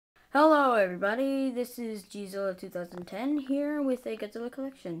Hello everybody, this is GZilla2010 here with a Godzilla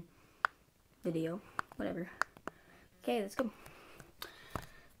Collection video, whatever. Okay, let's go.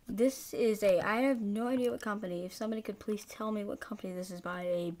 This is I have no idea what company. If somebody could please tell me what company this is by,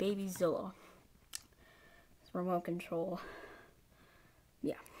 a Baby Zilla. It's remote control.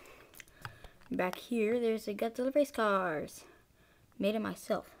 Yeah. Back here, there's a Godzilla race cars. Made it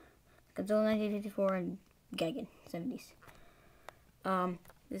myself. Godzilla 1954 and Gigan 70s.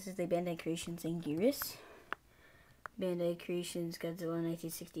 This is the Bandai Creations Anguirus, Bandai Creations Godzilla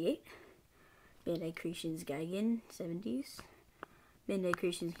 1968, Bandai Creations Gigan 70s, Bandai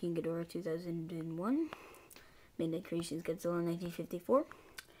Creations King Ghidorah 2001, Bandai Creations Godzilla 1954,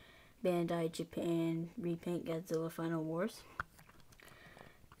 Bandai Japan Repaint Godzilla Final Wars,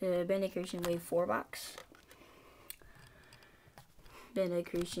 Bandai Creation Wave 4 box, Bandai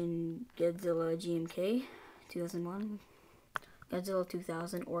Creation Godzilla GMK 2001, Godzilla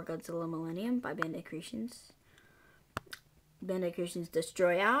 2000 or Godzilla Millennium by Bandai Creations. Bandai Creations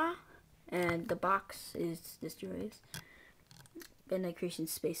Destroyer, and the box is Destroyers. Bandai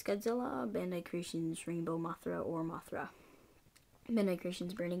Creations Space Godzilla, Bandai Creations Rainbow Mothra or Mothra. Bandai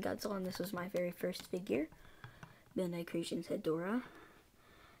Creations Burning Godzilla, and this was my very first figure. Bandai Creations Hedorah.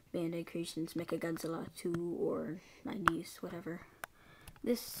 Bandai Creations Mechagodzilla 2 or 90s, whatever.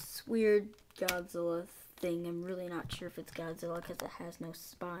 This weird Godzilla thing, I'm really not sure if it's Godzilla because it has no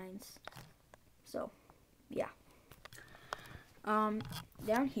spines. So, yeah. Down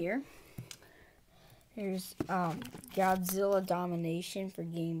here, there's Godzilla Domination for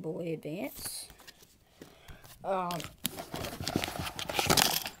Game Boy Advance. Darn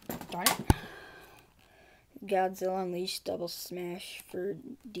it. Godzilla Unleashed Double Smash for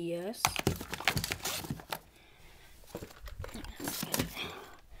DS.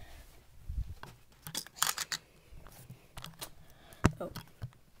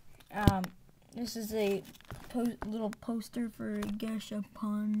 This is a little poster for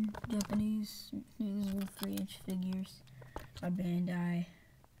Gashapon Japanese. These little 3-inch figures by Bandai.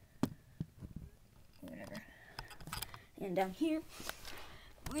 Whatever. And down here,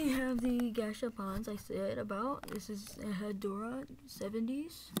 we have the Gashapons I said about. This is a Hedorah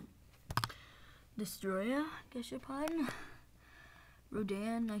 70s. Destroyer Gashapon.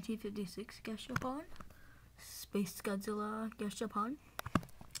 Rodan 1956 Gashapon. Space Godzilla Gashapon.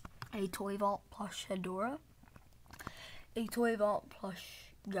 A Toy Vault plush Hedorah, a Toy Vault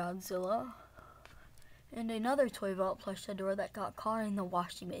plush Godzilla, and another Toy Vault plush Hedorah that got caught in the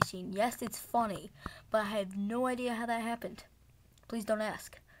washing machine. Yes, it's funny, but I have no idea how that happened. Please don't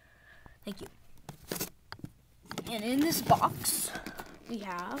ask. Thank you. And in this box, we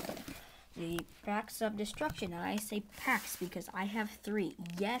have the packs of destruction. And I say packs because I have 3.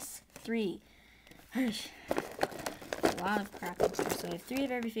 Yes, 3. A lot of crap and stuff. So I have 3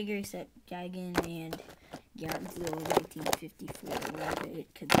 of every figure except Gigan and Godzilla 1954, whatever it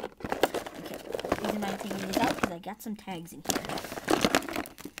could be. Okay, the reason I'm taking these out because I got some tags in here.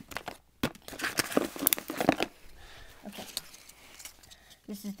 Okay,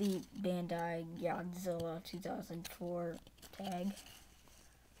 this is the Bandai Godzilla 2004 tag.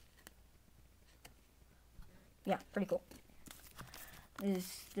 Yeah, pretty cool. This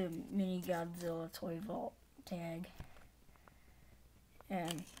is the mini Godzilla Toy Vault tag.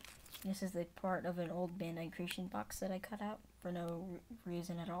 And this is the part of an old Bandai Creation box that I cut out for no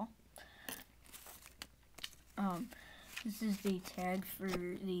reason at all. This is the tag for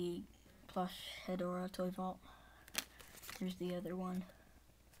the plush Hedorah Toy Vault. Here's the other one.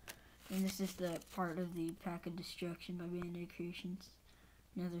 And this is the part of the Pack of Destruction by Bandai Creations.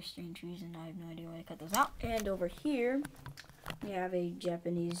 Another strange reason, I have no idea why I cut those out. And over here, we have a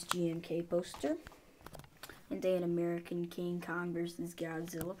Japanese GMK poster. And an American King Kong vs.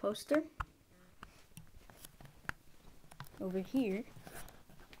 Godzilla poster. Over here,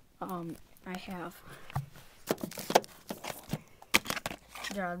 I have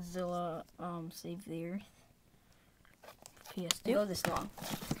Godzilla Save the Earth PS2. Go this long.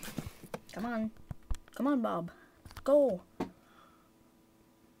 Come on. Come on, Bob. Go.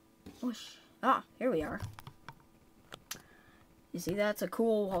 Whoosh. Ah, here we are. You see, that's a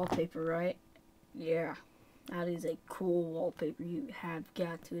cool wallpaper, right? Yeah. That is a cool wallpaper. You have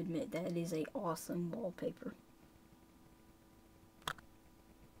got to admit that is a awesome wallpaper.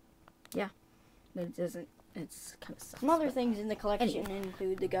 Yeah, but it doesn't. It's kind of sucks. Some other things in the collection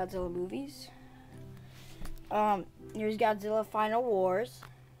include the Godzilla movies. Here's Godzilla Final Wars,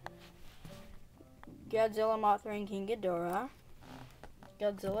 Godzilla Mothra and King Ghidorah,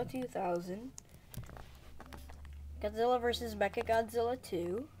 Godzilla 2000, Godzilla vs. Mechagodzilla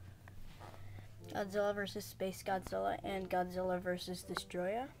 2. Godzilla vs. Space Godzilla and Godzilla vs.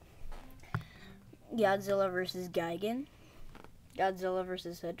 Destroyer. Godzilla vs. Gigan, Godzilla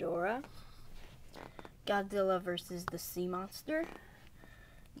vs. Hedorah, Godzilla vs. the Sea Monster,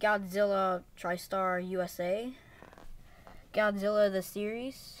 Godzilla TriStar USA, Godzilla the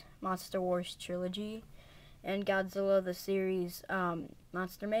Series, Monster Wars Trilogy, and Godzilla the Series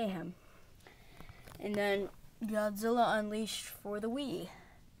Monster Mayhem. And then Godzilla Unleashed for the Wii.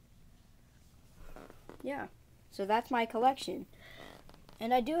 Yeah, so that's my collection.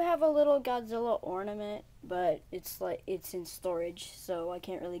 And I do have a little Godzilla ornament, but it's in storage, so I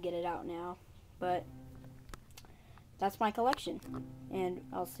can't really get it out now. But that's my collection, and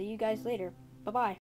I'll see you guys later. Bye-bye.